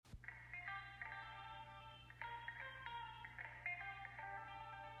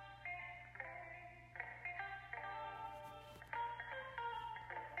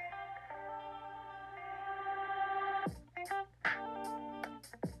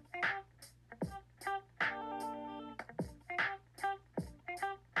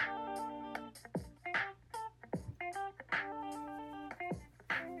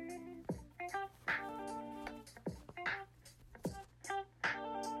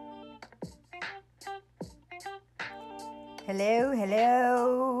Hello,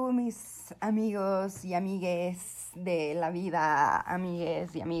 hello, mis amigos y amigues de la vida,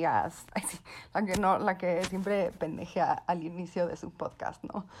 amigues y amigas. Ay, sí, la que siempre pendejea al inicio de su podcast,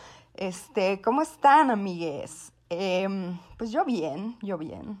 ¿no? ¿Cómo están, amigues? Pues yo bien.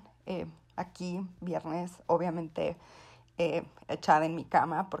 Aquí, viernes, obviamente echada en mi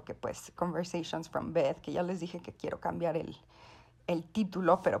cama, porque pues Conversations from Bed, que ya les dije que quiero cambiar el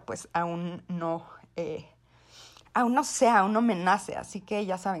título, pero pues aún no sé, aún no me nace, así que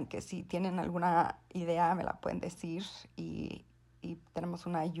ya saben que si tienen alguna idea me la pueden decir y tenemos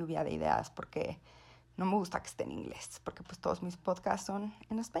una lluvia de ideas porque no me gusta que esté en inglés, porque pues todos mis podcasts son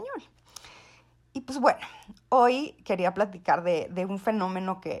en español. Y pues bueno, hoy quería platicar de un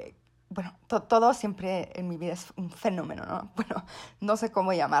fenómeno que, bueno, todo siempre en mi vida es un fenómeno, ¿no? Bueno, no sé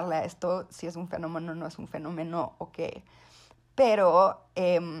cómo llamarle a esto, si es un fenómeno, no es un fenómeno o qué, pero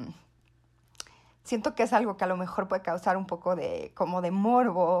siento que es algo que a lo mejor puede causar un poco de como de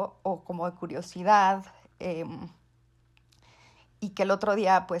morbo o como de curiosidad. Y que el otro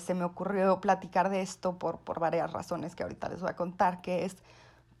día pues se me ocurrió platicar de esto por varias razones que ahorita les voy a contar, que es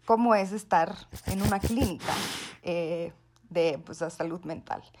cómo es estar en una clínica de pues, salud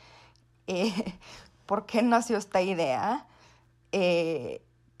mental. Eh, ¿Por qué nació esta idea?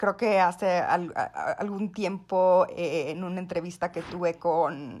 Creo que hace algún tiempo en una entrevista que tuve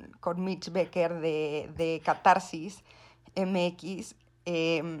con Mitch Becker de Catarsis MX,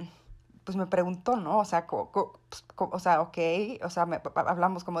 pues me preguntó, ¿no? O sea, o sea, ok, o sea,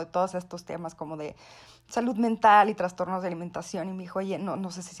 hablamos como de todos estos temas como de salud mental y trastornos de alimentación y me dijo, oye,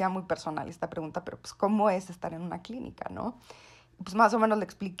 no sé si sea muy personal esta pregunta, pero pues ¿cómo es estar en una clínica, no? Pues más o menos le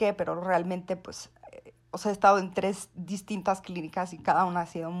expliqué, pero realmente pues o sea, he estado en 3 distintas clínicas y cada una ha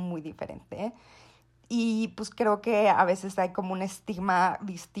sido muy diferente, ¿eh? Y pues creo que a veces hay como un estigma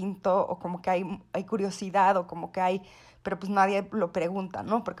distinto o como que hay curiosidad o como que hay, pero pues nadie lo pregunta,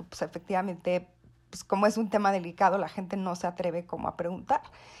 ¿no? Porque pues efectivamente, pues como es un tema delicado, la gente no se atreve como a preguntar.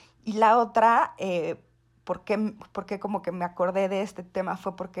 Y la otra, ¿por qué como que me acordé de este tema?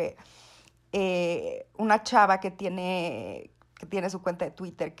 Fue porque una chava que tiene su cuenta de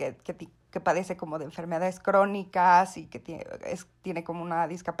Twitter que padece como de enfermedades crónicas y que tiene como una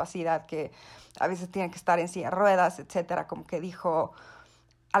discapacidad que a veces tiene que estar en silla de ruedas, etcétera, como que dijo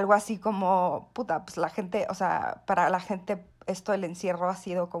algo así como, puta, pues la gente, o sea, para la gente esto del encierro ha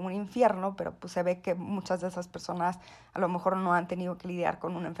sido como un infierno, pero pues se ve que muchas de esas personas a lo mejor no han tenido que lidiar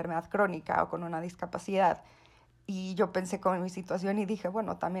con una enfermedad crónica o con una discapacidad. Y yo pensé como en mi situación y dije,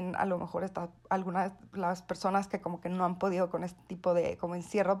 bueno, también a lo mejor algunas de las personas que como que no han podido con este tipo de como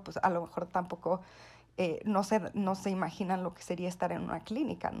encierro, pues a lo mejor tampoco no se imaginan lo que sería estar en una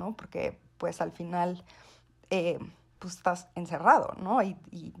clínica, ¿no? Porque pues al final eh, pues estás encerrado, ¿no?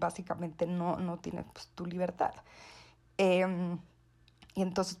 Y básicamente no tienes pues, tu libertad. Eh, y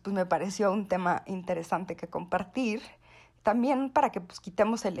entonces pues me pareció un tema interesante que compartir, también para que pues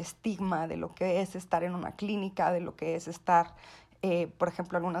quitemos el estigma de lo que es estar en una clínica, de lo que es estar, por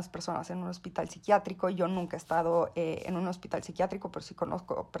ejemplo, algunas personas en un hospital psiquiátrico. Yo nunca he estado en un hospital psiquiátrico, pero sí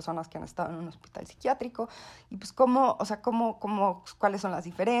conozco personas que han estado en un hospital psiquiátrico. Y pues cómo, o sea, cuáles son las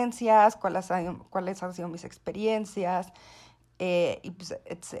diferencias, cuáles han sido mis experiencias, y pues,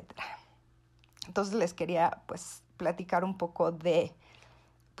 etcétera. Entonces les quería pues platicar un poco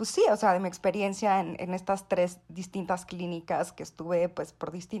pues sí, o sea, de mi experiencia en estas 3 distintas clínicas que estuve pues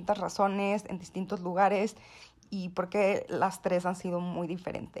por distintas razones, en distintos lugares y porque las 3 han sido muy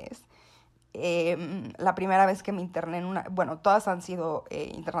diferentes. La primera vez que me interné bueno, todas han sido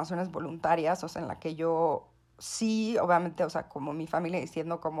internaciones voluntarias, o sea, en la que yo sí, obviamente, o sea, como mi familia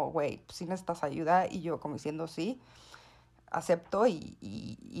diciendo como, güey, pues sí necesitas ayuda y yo como diciendo sí, acepto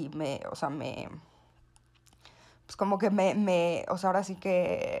o sea, pues como que o sea, ahora sí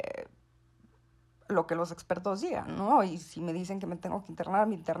que lo que los expertos digan, ¿no? Y si me dicen que me tengo que internar,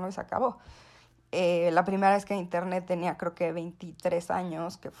 me interno y se acabó. La primera vez que interné tenía creo que 23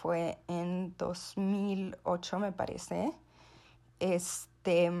 años, que fue en 2008 me parece.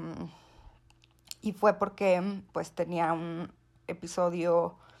 Este, y fue porque pues tenía un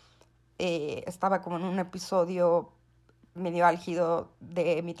episodio, estaba como en un episodio medio álgido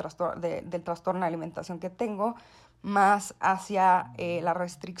de del trastorno de alimentación que tengo, más hacia la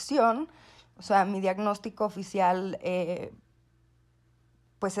restricción. O sea, mi diagnóstico oficial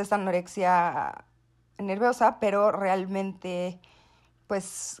pues es anorexia nerviosa, pero realmente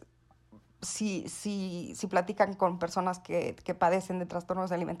pues si platican con personas que padecen de trastornos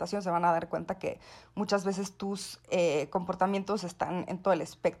de alimentación, se van a dar cuenta que muchas veces tus comportamientos están en todo el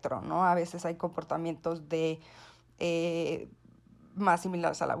espectro, ¿no? A veces hay comportamientos de más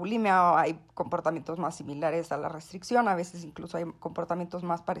similares a la bulimia, o hay comportamientos más similares a la restricción, a veces incluso hay comportamientos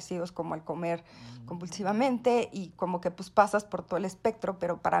más parecidos como el comer compulsivamente, y como que pues pasas por todo el espectro,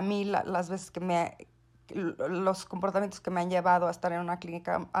 pero para mí las veces que los comportamientos que me han llevado a estar en una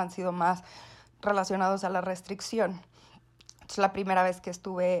clínica han sido más relacionados a la restricción. Entonces, la primera vez que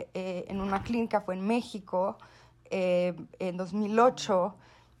estuve en una clínica fue en México, en 2008,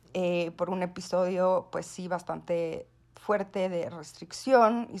 por un episodio, pues sí, bastante fuerte de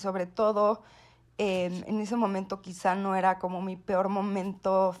restricción, y sobre todo en ese momento quizá no era como mi peor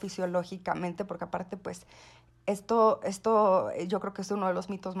momento fisiológicamente, porque aparte pues esto yo creo que es uno de los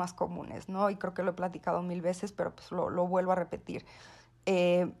mitos más comunes, ¿no? Y creo que lo he platicado 1000 veces, pero pues lo vuelvo a repetir.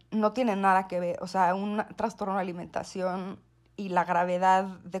 No tiene nada que ver, o sea, un trastorno de alimentación y la gravedad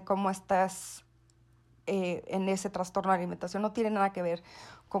de cómo estás en ese trastorno de alimentación no tiene nada que ver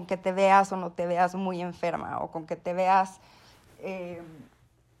con que te veas o no te veas muy enferma, o con que te veas, eh,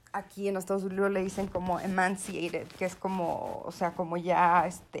 aquí en Estados Unidos le dicen como emaciated, que es como, o sea, como ya,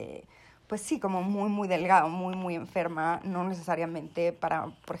 pues sí, como muy, muy delgado, muy, muy enferma, no necesariamente para,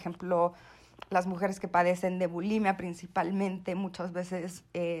 por ejemplo, las mujeres que padecen de bulimia principalmente, muchas veces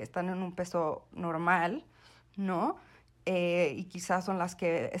están en un peso normal, ¿no? Y quizás son las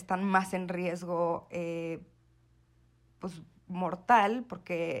que están más en riesgo, pues, mortal,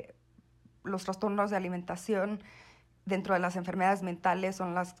 porque los trastornos de alimentación dentro de las enfermedades mentales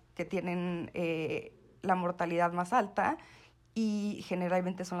son las que tienen la mortalidad más alta, y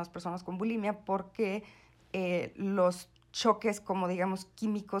generalmente son las personas con bulimia, porque los choques, como digamos,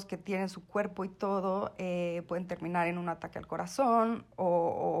 químicos que tiene su cuerpo y todo, pueden terminar en un ataque al corazón,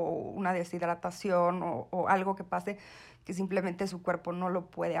 o una deshidratación, o algo que pase que simplemente su cuerpo no lo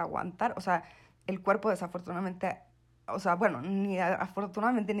puede aguantar. O sea, el cuerpo desafortunadamente, o sea, bueno, ni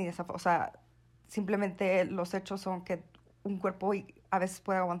afortunadamente ni desafortunadamente, o sea, simplemente los hechos son que un cuerpo a veces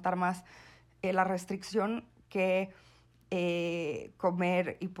puede aguantar más la restricción que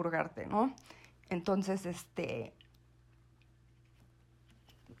comer y purgarte, ¿no? Entonces,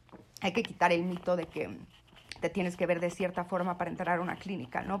 hay que quitar el mito de que te tienes que ver de cierta forma para entrar a una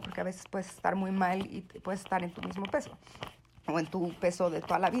clínica, ¿no? Porque a veces puedes estar muy mal y puedes estar en tu mismo peso, o en tu peso de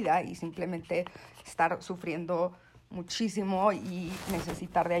toda la vida, y simplemente estar sufriendo muchísimo y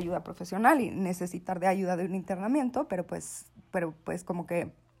necesitar de ayuda profesional y necesitar de ayuda de un internamiento, pero pues como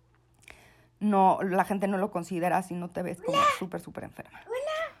que no, la gente no lo considera si no te ves como súper, súper enferma.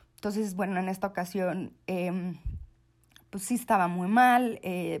 Entonces, bueno, en esta ocasión, pues sí estaba muy mal,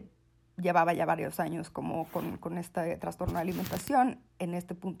 llevaba ya varios años como con este trastorno de alimentación. En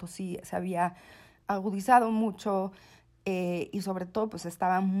este punto sí se había agudizado mucho, y sobre todo pues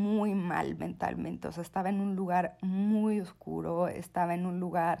estaba muy mal mentalmente, o sea, estaba en un lugar muy oscuro, estaba en un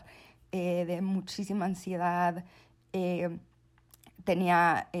lugar de muchísima ansiedad.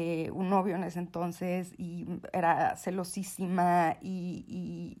 Tenía un novio en ese entonces, y era celosísima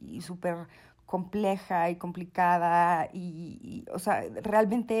y súper compleja y complicada, o sea,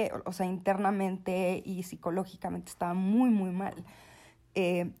 realmente, o sea, internamente y psicológicamente estaba muy, muy mal.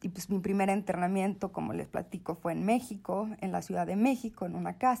 Y pues mi primer internamiento, como les platico, fue en México, en la Ciudad de México, en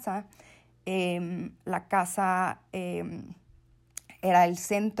una casa. La casa era el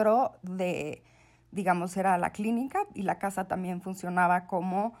centro de, digamos, era la clínica, y la casa también funcionaba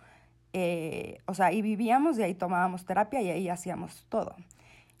como, o sea, ahí vivíamos y ahí tomábamos terapia y ahí hacíamos todo.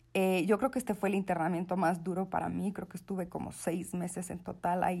 Yo creo que este fue el internamiento más duro para mí, creo que estuve como 6 meses en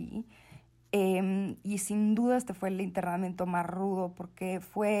total ahí. Y sin duda este fue el internamiento más rudo, porque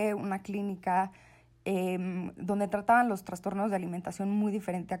fue una clínica donde trataban los trastornos de alimentación muy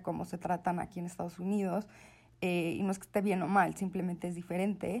diferente a cómo se tratan aquí en Estados Unidos. Y no es que esté bien o mal, simplemente es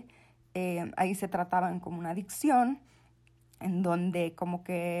diferente. Ahí se trataban como una adicción, en donde como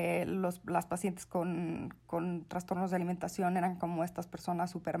que las pacientes con trastornos de alimentación eran como estas personas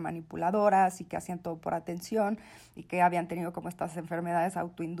súper manipuladoras y que hacían todo por atención, y que habían tenido como estas enfermedades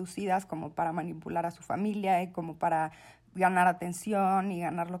autoinducidas como para manipular a su familia y como para ganar atención y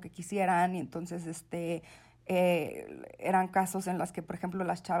ganar lo que quisieran. Y entonces eran casos en los que, por ejemplo,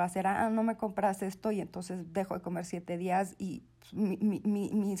 las chavas eran, no me compras esto, y entonces dejo de comer 7 días. Y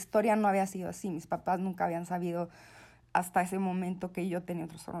mi historia no había sido así, mis papás nunca habían sabido hasta ese momento que yo tenía un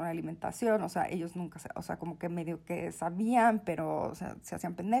trastorno de alimentación. O sea, ellos nunca, o sea, como que medio que sabían, pero, o sea, se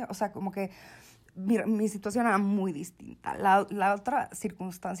hacían pendejos, o sea, como que mi situación era muy distinta. La otra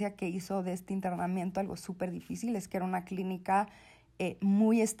circunstancia que hizo de este internamiento algo súper difícil es que era una clínica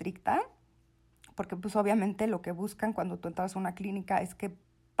muy estricta, porque pues obviamente lo que buscan cuando tú entras a una clínica es que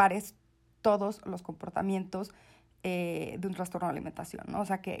pares todos los comportamientos de un trastorno de alimentación, ¿no? O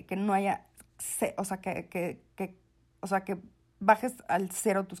sea, que no haya, o sea, que bajes al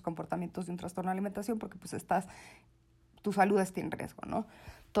cero tus comportamientos de un trastorno de alimentación porque pues tu salud está en riesgo, ¿no?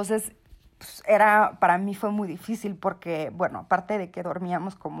 Entonces, pues, para mí fue muy difícil porque, bueno, aparte de que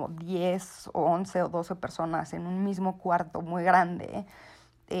dormíamos como 10 o 11 o 12 personas en un mismo cuarto muy grande,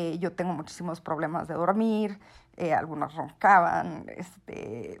 yo tengo muchísimos problemas de dormir, algunos roncaban,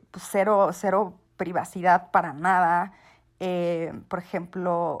 pues cero privacidad para nada. Por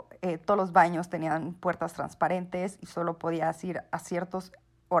ejemplo, todos los baños tenían puertas transparentes y solo podías ir a ciertos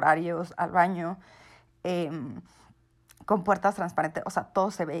horarios al baño con puertas transparentes. O sea,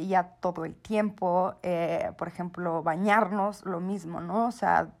 todo se veía todo el tiempo. Por ejemplo, bañarnos, lo mismo, ¿no? O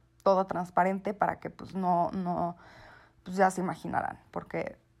sea, todo transparente para que pues pues ya se imaginarán,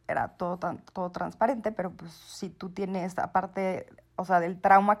 porque era todo transparente, pero pues si tú tienes, aparte, o sea, del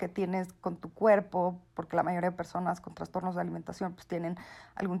trauma que tienes con tu cuerpo, porque la mayoría de personas con trastornos de alimentación pues tienen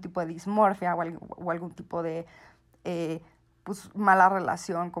algún tipo de dismorfia o algún tipo de pues mala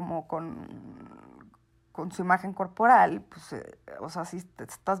relación como con su imagen corporal, pues, o sea, si te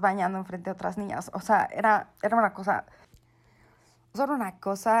estás bañando enfrente de otras niñas, o sea, era una cosa, o sea, era una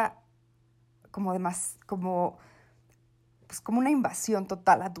cosa como de más, pues como una invasión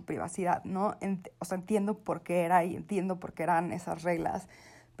total a tu privacidad, ¿no? O sea, entiendo por qué era y entiendo por qué eran esas reglas,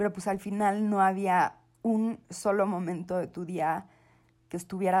 pero pues al final no había un solo momento de tu día que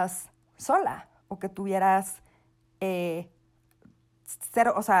estuvieras sola o que tuvieras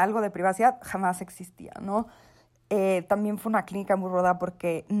cero, o sea, algo de privacidad jamás existía, ¿no? También fue una clínica muy ruda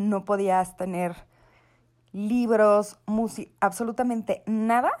porque no podías tener libros, música, absolutamente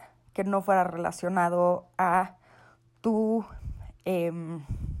nada que no fuera relacionado a tu,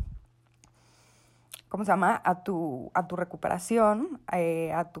 ¿cómo se llama? A tu recuperación,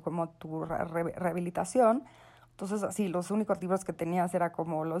 como tu rehabilitación. Entonces, así, los únicos libros que tenías era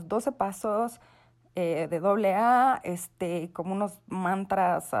como los 12 pasos de AA, como unos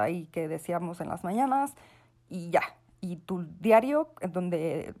mantras ahí que decíamos en las mañanas, y ya. Y tu diario, en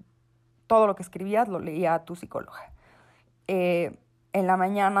donde todo lo que escribías lo leía tu psicóloga. En la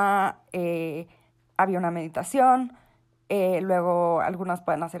mañana había una meditación, luego algunas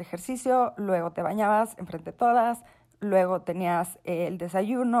pueden hacer ejercicio, luego te bañabas enfrente de todas, luego tenías el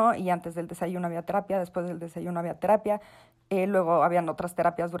desayuno y antes del desayuno había terapia, después del desayuno había terapia, luego habían otras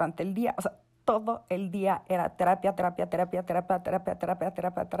terapias durante el día, o sea, todo el día era terapia,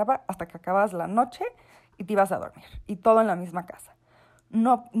 hasta que acababas la noche y te ibas a dormir, y todo en la misma casa.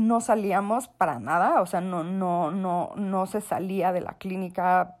 No salíamos para nada, o sea, no se salía de la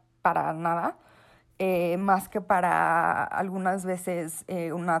clínica para nada, más que para algunas veces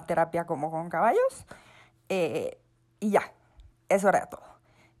una terapia como con caballos, y ya, eso era todo.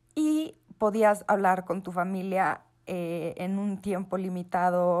 Y podías hablar con tu familia en un tiempo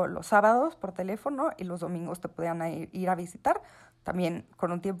limitado los sábados por teléfono y los domingos te podían ir a visitar, también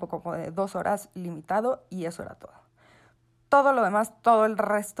con un tiempo como de 2 horas limitado, y eso era todo. Todo lo demás, todo el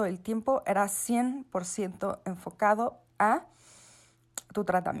resto del tiempo era 100% enfocado a tu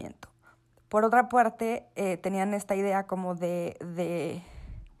tratamiento. Por otra parte, tenían esta idea como de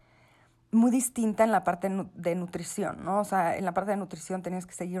muy distinta en la parte de nutrición, ¿no? O sea, en la parte de nutrición tenías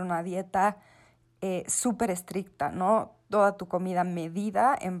que seguir una dieta súper estricta, ¿no? Toda tu comida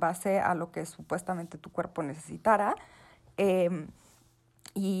medida en base a lo que supuestamente tu cuerpo necesitara.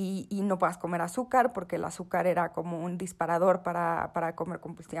 Y no puedas comer azúcar porque el azúcar era como un disparador para comer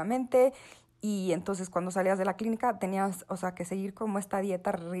compulsivamente. Y entonces cuando salías de la clínica tenías, o sea, que seguir como esta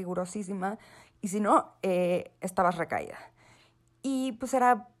dieta rigurosísima, y si no, estabas recaída. Y pues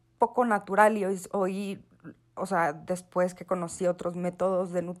era poco natural, y hoy, o sea, después que conocí otros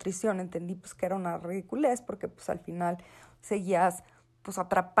métodos de nutrición, entendí pues que era una ridiculez, porque pues al final seguías pues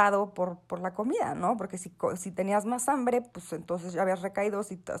atrapado por la comida, ¿no? Porque si tenías más hambre, pues entonces ya habías recaído,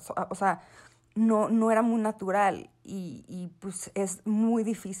 o sea, no era muy natural, y pues es muy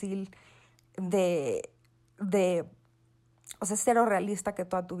difícil de, o sea, es cero realista que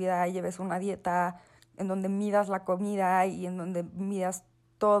toda tu vida lleves una dieta en donde midas la comida y en donde midas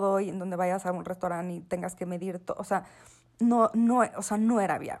todo y en donde vayas a un restaurante y tengas que medir todo, o sea, o sea, no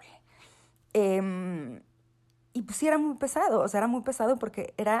era viable. Y pues sí era muy pesado, o sea, era muy pesado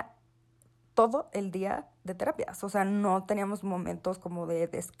porque era todo el día de terapias, o sea, no teníamos momentos como de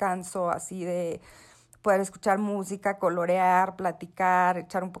descanso, así de poder escuchar música, colorear, platicar,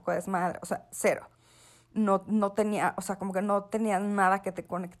 echar un poco de desmadre, o sea, cero. No tenía, o sea, como que no tenía nada que te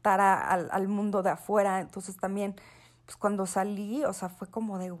conectara al mundo de afuera. Entonces también, pues cuando salí, o sea, fue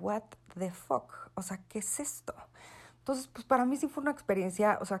como de what the fuck, o sea, ¿qué es esto? Entonces, pues para mí sí fue una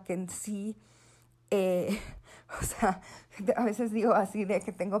experiencia, o sea, que en sí, eh, o sea, a veces digo así de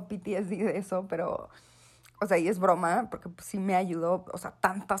que tengo PTSD de eso, pero O sea, y es broma, porque pues, sí me ayudó, o sea,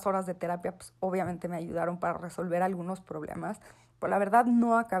 tantas horas de terapia, pues obviamente me ayudaron para resolver algunos problemas. Pero la verdad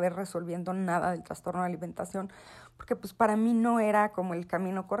no acabé resolviendo nada del trastorno de alimentación, porque pues para mí no era como el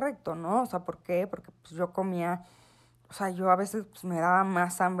camino correcto, ¿no? O sea, ¿por qué? Porque pues yo comía, o sea, yo a veces pues, me daba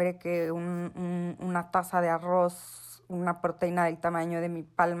más hambre que una taza de arroz, una proteína del tamaño de mi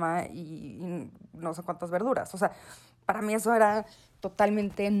palma y no sé cuántas verduras. O sea, para mí eso era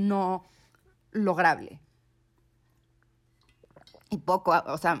totalmente no lograble. Y poco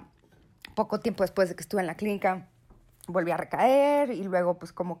tiempo después de que estuve en la clínica, volví a recaer y luego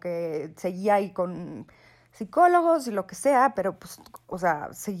pues como que seguía ahí con psicólogos y lo que sea, pero pues, o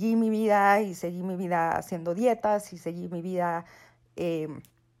sea, seguí mi vida haciendo dietas y seguí mi vida, eh,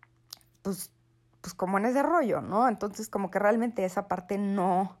 pues, pues como en ese rollo, ¿no? Entonces como que realmente esa parte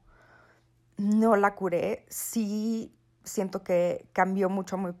no la curé. Sí siento que cambió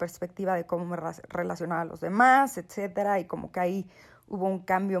mucho mi perspectiva de cómo me relacionaba a los demás, etcétera, y como que ahí hubo un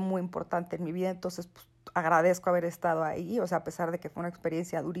cambio muy importante en mi vida. Entonces pues, agradezco haber estado ahí, o sea, a pesar de que fue una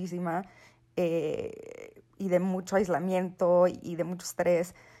experiencia durísima y de mucho aislamiento y de mucho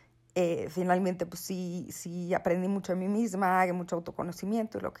estrés. Finalmente pues sí aprendí mucho de mí misma, mucho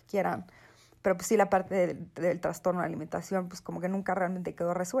autoconocimiento y lo que quieran, pero pues sí la parte del trastorno de alimentación pues como que nunca realmente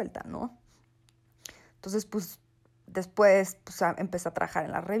quedó resuelta, ¿no? Entonces, pues, después pues, empecé a trabajar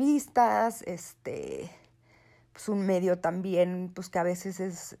en las revistas, pues un medio también, pues que a veces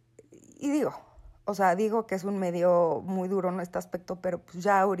es, y digo que es un medio muy duro en este aspecto, pero pues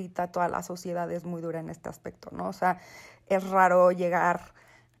ya ahorita toda la sociedad es muy dura en este aspecto, ¿no? O sea, es raro llegar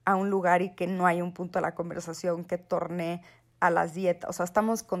a un lugar y que no hay un punto de la conversación que torne a las dietas. O sea,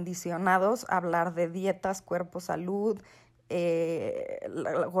 estamos condicionados a hablar de dietas, cuerpo, salud,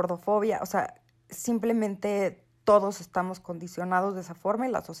 la gordofobia, o sea, simplemente todos estamos condicionados de esa forma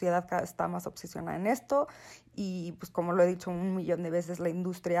y la sociedad cada vez está más obsesionada en esto y pues como lo he dicho 1,000,000 de veces, la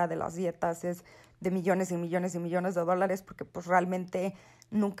industria de las dietas es de millones y millones y millones de dólares porque pues realmente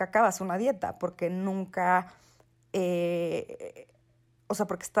nunca acabas una dieta, porque nunca, o sea,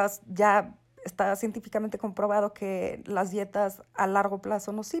 porque está científicamente comprobado que las dietas a largo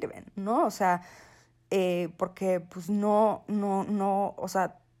plazo no sirven, ¿no? O sea, porque pues no, o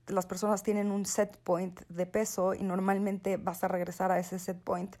sea, las personas tienen un set point de peso y normalmente vas a regresar a ese set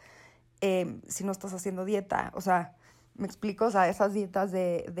point si no estás haciendo dieta. O sea, me explico, o sea, esas dietas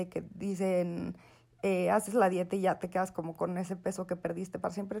de que dicen, haces la dieta y ya te quedas como con ese peso que perdiste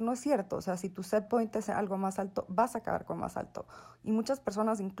para siempre, no es cierto. O sea, si tu set point es algo más alto, vas a acabar con más alto. Y muchas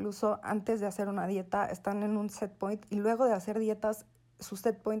personas incluso antes de hacer una dieta están en un set point y luego de hacer dietas, su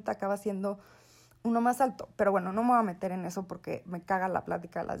set point acaba siendo uno más alto. Pero bueno, no me voy a meter en eso porque me caga la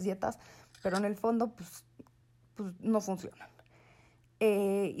plática de las dietas, pero en el fondo, pues no funcionan.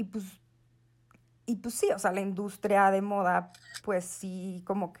 Eh, y pues y pues sí, o sea, la industria de moda, pues sí,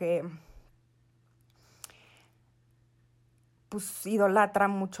 como que pues idolatra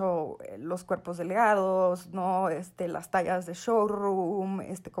mucho los cuerpos delgados, ¿no? Las tallas de showroom,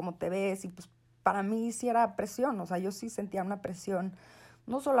 cómo te ves, y pues para mí sí era presión, o sea, yo sí sentía una presión,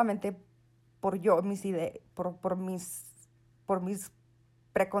 no solamente por yo, por mis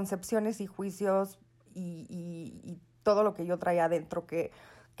preconcepciones y juicios y todo lo que yo traía adentro que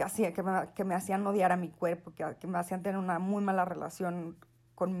me hacían odiar a mi cuerpo, que me hacían tener una muy mala relación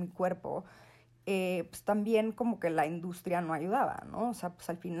con mi cuerpo. Pues también como que la industria no ayudaba, ¿no? O sea, pues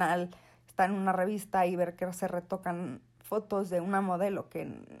al final estar en una revista y ver que se retocan fotos de una modelo que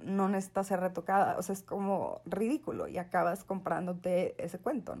no necesita ser retocada, o sea, es como ridículo y acabas comprándote ese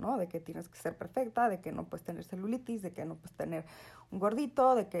cuento, ¿no? De que tienes que ser perfecta, de que no puedes tener celulitis, de que no puedes tener un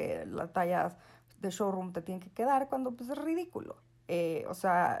gordito, de que las tallas de showroom te tienen que quedar, cuando pues es ridículo. O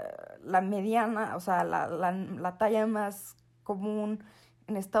sea, la mediana, o sea, la talla más común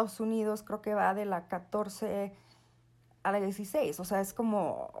en Estados Unidos creo que va de la 14 a la 16. O sea, es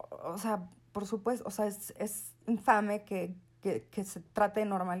como, o sea, por supuesto, o sea, es infame que se trate de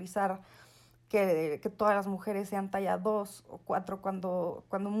normalizar que todas las mujeres sean talla 2 o 4 cuando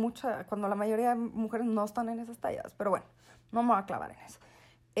la mayoría de mujeres no están en esas tallas. Pero bueno, no me voy a clavar en eso.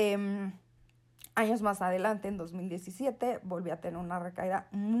 Años más adelante, en 2017, volví a tener una recaída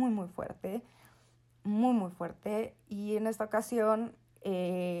muy, muy fuerte. Y en esta ocasión,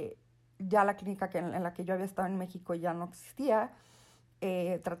 ya la clínica en la que yo había estado en México ya no existía.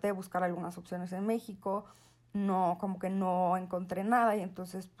 Traté de buscar algunas opciones en México, como que no encontré nada y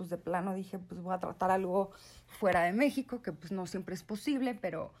entonces pues de plano dije pues voy a tratar algo fuera de México, que pues no siempre es posible,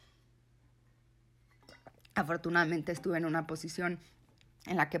 pero afortunadamente estuve en una posición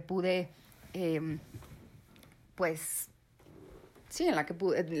en la que pude pues sí, en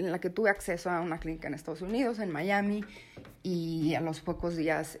la que tuve acceso a una clínica en Estados Unidos, en Miami, y a los pocos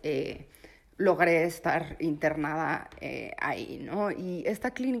días logré estar internada ahí, ¿no? Y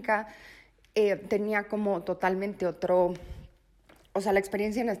esta clínica tenía como totalmente otro... O sea, la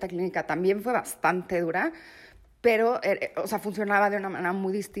experiencia en esta clínica también fue bastante dura, pero, o sea, funcionaba de una manera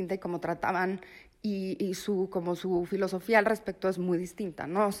muy distinta y como trataban y como su filosofía al respecto es muy distinta,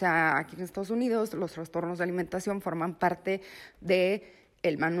 ¿no? O sea, aquí en Estados Unidos los trastornos de alimentación forman parte de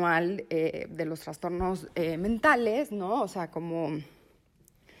el manual de los trastornos mentales, ¿no? O sea, como...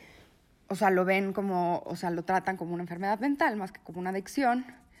 O sea, lo ven como... O sea, lo tratan como una enfermedad mental más que como una adicción.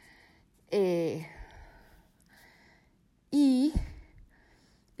 Y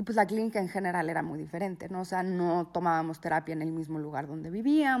pues la clínica en general era muy diferente, ¿no? O sea, no tomábamos terapia en el mismo lugar donde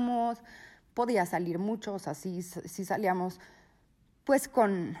vivíamos, podía salir mucho, o sea, sí salíamos pues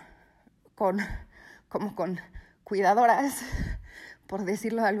como con cuidadoras, por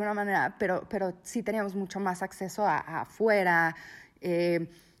decirlo de alguna manera, pero sí teníamos mucho más acceso a afuera.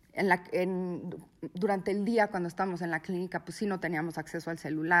 Durante el día, cuando estábamos en la clínica, pues sí no teníamos acceso al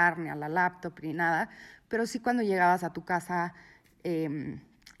celular, ni a la laptop, ni nada, pero sí cuando llegabas a tu casa, en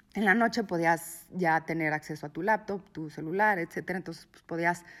la noche podías ya tener acceso a tu laptop, tu celular, etcétera. Entonces, pues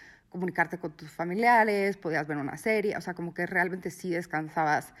podías comunicarte con tus familiares, podías ver una serie, o sea, como que realmente sí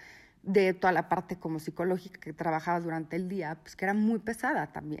descansabas de toda la parte como psicológica que trabajabas durante el día, pues que era muy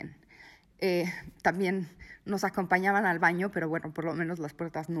pesada también. También nos acompañaban al baño, pero bueno, por lo menos las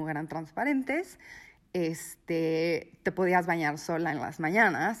puertas no eran transparentes. Te podías bañar sola en las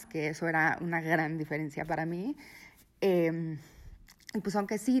mañanas, que eso era una gran diferencia para mí. Y pues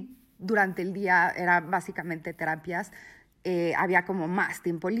aunque sí, durante el día era básicamente terapias, había como más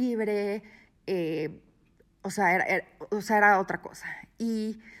tiempo libre, o sea, era otra cosa.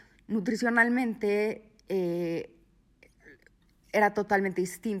 Y nutricionalmente era totalmente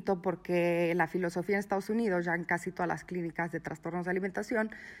distinto porque la filosofía en Estados Unidos, ya en casi todas las clínicas de trastornos de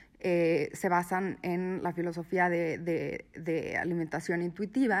alimentación, se basan en la filosofía de alimentación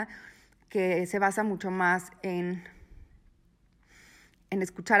intuitiva, que se basa mucho más en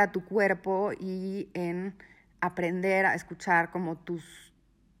escuchar a tu cuerpo y en aprender a escuchar como tus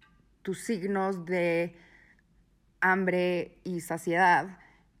signos de hambre y saciedad,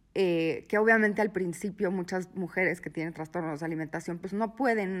 que obviamente al principio muchas mujeres que tienen trastornos de alimentación pues no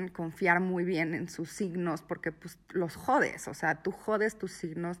pueden confiar muy bien en sus signos porque pues los jodes, o sea, tú jodes tus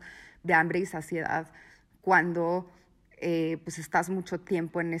signos de hambre y saciedad cuando pues estás mucho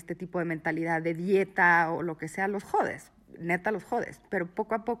tiempo en este tipo de mentalidad de dieta o lo que sea, los jodes, neta los jodes, pero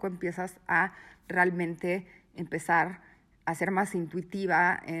poco a poco empiezas a realmente empezar a ser más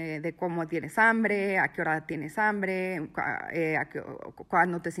intuitiva de cómo tienes hambre, a qué hora tienes hambre,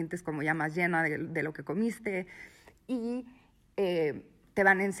 cuando te sientes como ya más llena de lo que comiste, y te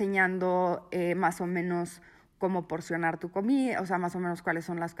van enseñando más o menos cómo porcionar tu comida, o sea, más o menos cuáles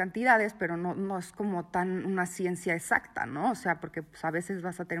son las cantidades, pero no es como tan una ciencia exacta, ¿no? O sea, porque pues, a veces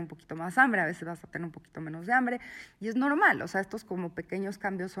vas a tener un poquito más hambre, a veces vas a tener un poquito menos de hambre, y es normal, o sea, estos como pequeños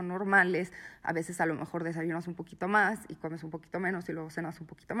cambios son normales, a veces a lo mejor desayunas un poquito más y comes un poquito menos y luego cenas un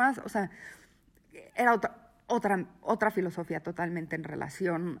poquito más, o sea, era otra filosofía totalmente en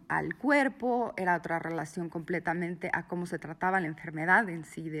relación al cuerpo, era otra relación completamente a cómo se trataba la enfermedad en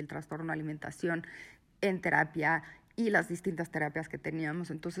sí del trastorno de alimentación en terapia y las distintas terapias que teníamos.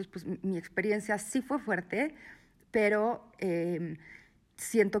 Entonces, pues mi experiencia sí fue fuerte, pero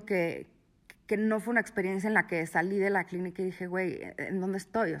siento que no fue una experiencia en la que salí de la clínica y dije, güey, ¿en dónde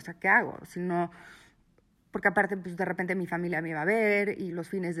estoy? O sea, ¿qué hago? Sino, porque aparte, pues de repente mi familia me iba a ver y los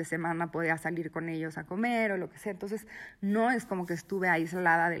fines de semana podía salir con ellos a comer o lo que sea. Entonces, no es como que estuve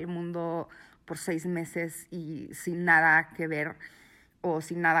aislada del mundo por 6 meses y sin nada que ver o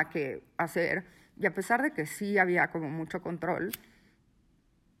sin nada que hacer. Y a pesar de que sí había como mucho control,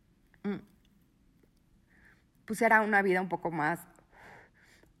 pues era una vida un poco más,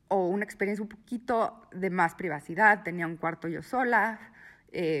 o una experiencia un poquito de más privacidad. Tenía un cuarto yo sola,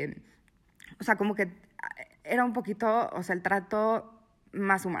 o sea, como que era un poquito, o sea, el trato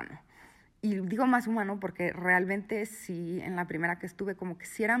más humano. Y digo más humano porque realmente sí, en la primera que estuve, como que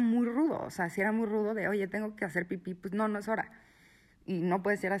sí era muy rudo, o sea, sí era muy rudo de, oye, tengo que hacer pipí, pues no es hora. Y no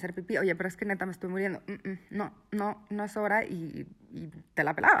puedes ir a hacer pipí, oye, pero es que neta me estoy muriendo. No es hora y te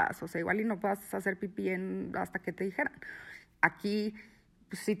la pelabas. O sea, igual y no puedas hacer pipí hasta que te dijeran. Aquí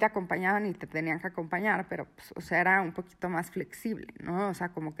pues, sí te acompañaban y te tenían que acompañar, pero pues, o sea, era un poquito más flexible, ¿no? O sea,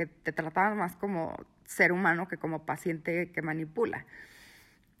 como que te trataban más como ser humano que como paciente que manipula.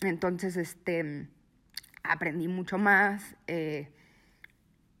 Entonces, aprendí mucho más.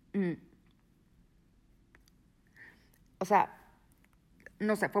 O sea,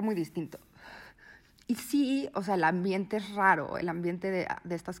 no sé, fue muy distinto. Y sí, o sea, el ambiente es raro, el ambiente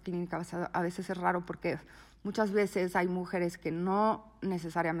de estas clínicas a veces es raro porque muchas veces hay mujeres que no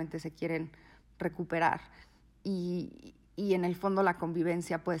necesariamente se quieren recuperar y en el fondo la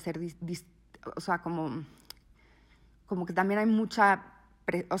convivencia puede ser, o sea, como que también hay mucha,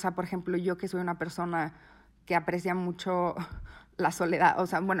 o sea, por ejemplo, yo que soy una persona que aprecia mucho la soledad, o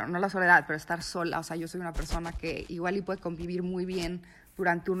sea, bueno, no la soledad, pero estar sola, o sea, yo soy una persona que igual y puede convivir muy bien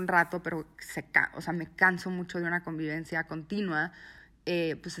durante un rato, pero o sea, me canso mucho de una convivencia continua,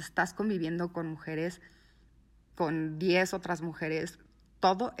 pues estás conviviendo con mujeres, con 10 otras mujeres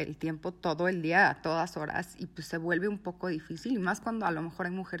todo el tiempo, todo el día, a todas horas, y pues se vuelve un poco difícil, y más cuando a lo mejor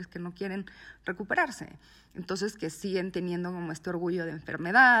hay mujeres que no quieren recuperarse, entonces que siguen teniendo como este orgullo de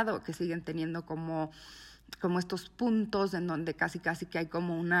enfermedad, o que siguen teniendo como estos puntos en donde casi que hay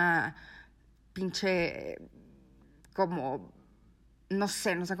como una pinche, como, no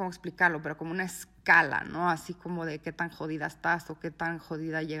sé cómo explicarlo, pero como una escala, ¿no? Así como de qué tan jodida estás o qué tan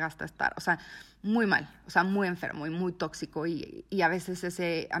jodida llegaste a estar. O sea, muy mal, o sea, muy enfermo y muy tóxico. Y a veces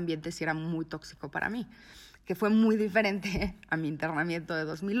ese ambiente sí era muy tóxico para mí, que fue muy diferente a mi internamiento de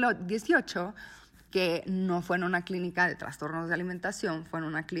 2018, que no fue en una clínica de trastornos de alimentación, fue en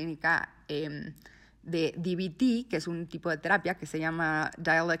una clínica de DBT, que es un tipo de terapia que se llama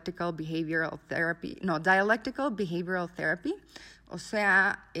Dialectical Behavioral Therapy, o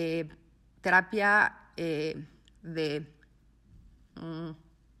sea, terapia de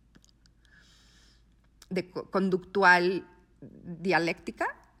conductual dialéctica,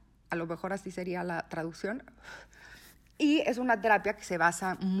 a lo mejor así sería la traducción, y es una terapia que se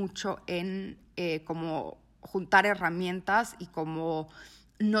basa mucho en como juntar herramientas y como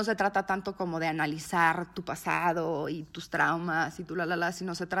no se trata tanto como de analizar tu pasado y tus traumas y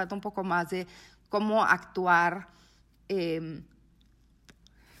sino se trata un poco más de cómo actuar y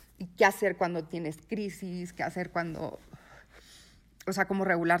qué hacer cuando tienes crisis, qué hacer cuando, o sea, cómo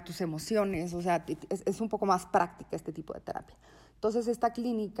regular tus emociones, o sea, es un poco más práctica este tipo de terapia. Entonces, esta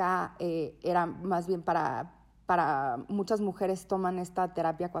clínica era más bien para muchas mujeres toman esta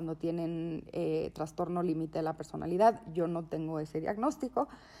terapia cuando tienen trastorno límite de la personalidad. Yo no tengo ese diagnóstico,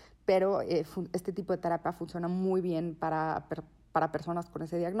 pero este tipo de terapia funciona muy bien para personas con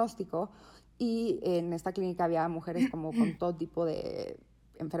ese diagnóstico. Y en esta clínica había mujeres como con todo tipo de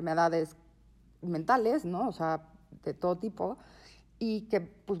enfermedades mentales, ¿no? O sea, de todo tipo, y que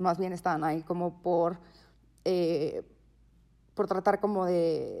pues más bien estaban ahí como por tratar como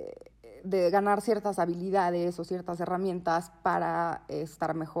de ganar ciertas habilidades o ciertas herramientas para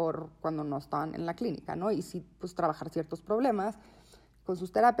estar mejor cuando no estaban en la clínica, ¿no? Y sí, pues trabajar ciertos problemas con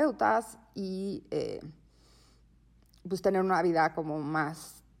sus terapeutas y pues tener una vida como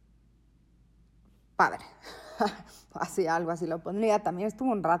más padre. Así, algo así lo pondría. También estuve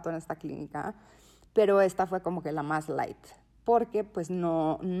un rato en esta clínica, pero esta fue como que la más light, porque pues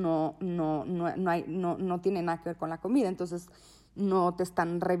no tiene nada que ver con la comida, entonces no te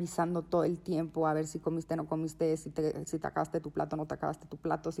están revisando todo el tiempo a ver si comiste o no comiste, si te acabaste tu plato o no te acabaste tu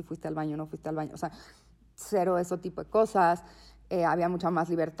plato, si fuiste al baño o no fuiste al baño, o sea, cero ese tipo de cosas. Había mucha más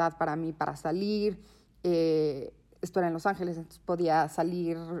libertad para mí para salir. Esto era en Los Ángeles, entonces podía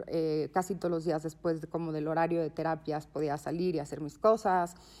salir casi todos los días después como del horario de terapias, podía salir y hacer mis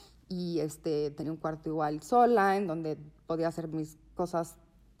cosas. Y tenía un cuarto igual sola, en donde podía hacer mis cosas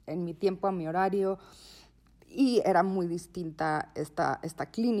en mi tiempo, a mi horario. Y era muy distinta esta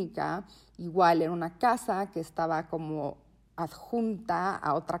clínica. Igual era una casa que estaba como adjunta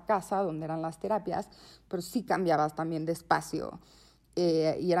a otra casa donde eran las terapias, pero sí cambiabas también de espacio.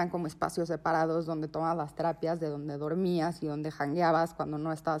 Y eran como espacios separados donde tomabas las terapias, de donde dormías y donde jangueabas cuando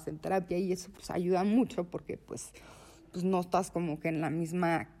no estabas en terapia. Y eso pues ayuda mucho porque pues no estás como que en la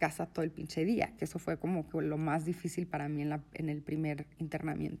misma casa todo el pinche día, que eso fue como que lo más difícil para mí en el primer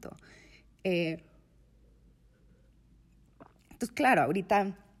internamiento. Entonces, claro,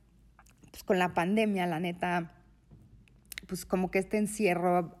 ahorita, pues con la pandemia, la neta, pues como que este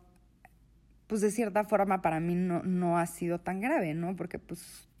encierro, pues de cierta forma para mí no ha sido tan grave, ¿no? Porque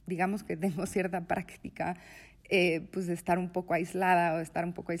pues digamos que tengo cierta práctica pues de estar un poco aislada o de estar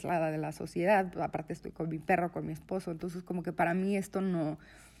un poco aislada de la sociedad. Pues, aparte estoy con mi perro, con mi esposo, entonces como que para mí esto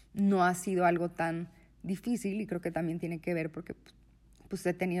no ha sido algo tan difícil, y creo que también tiene que ver porque pues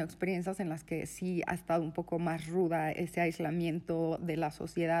he tenido experiencias en las que sí ha estado un poco más ruda ese aislamiento de la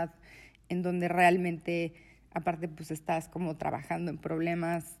sociedad, en donde realmente, aparte, pues estás como trabajando en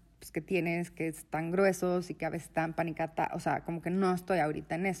problemas pues, que tienes, que están gruesos y que a veces están panicata, o sea, como que no estoy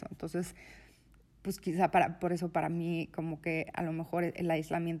ahorita en eso. Entonces, pues quizá por eso para mí como que a lo mejor el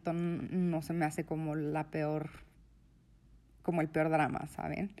aislamiento no se me hace como como el peor drama,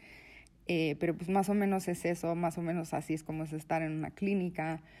 ¿saben? Pero pues más o menos es eso, más o menos así es como es estar en una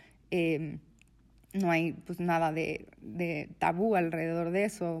clínica. No hay pues nada de tabú alrededor de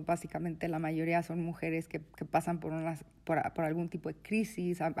eso. Básicamente la mayoría son mujeres que pasan por algún tipo de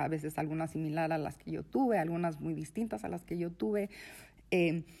crisis, a veces algunas similar a las que yo tuve, algunas muy distintas a las que yo tuve,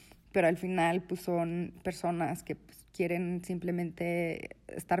 pero al final pues son personas que pues, quieren simplemente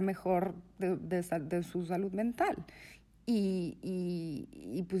estar mejor de su salud mental.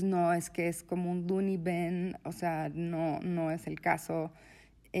 Y pues no es que es como un do ni ven, o sea, no es el caso.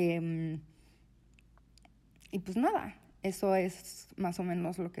 Y pues nada, eso es más o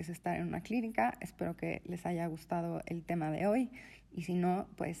menos lo que es estar en una clínica. Espero que les haya gustado el tema de hoy. Y si no,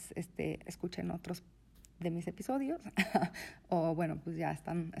 pues escuchen otros de mis episodios. O bueno, pues ya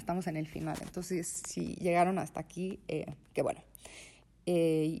estamos en el final. Entonces, si llegaron hasta aquí, qué bueno.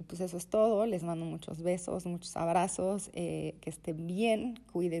 Y pues eso es todo. Les mando muchos besos, muchos abrazos. Que estén bien.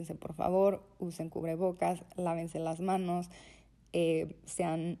 Cuídense, por favor. Usen cubrebocas. Lávense las manos.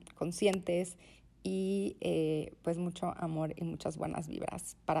 Sean conscientes. Y pues mucho amor y muchas buenas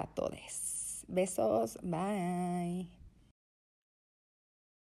vibras para todos. Besos. Bye.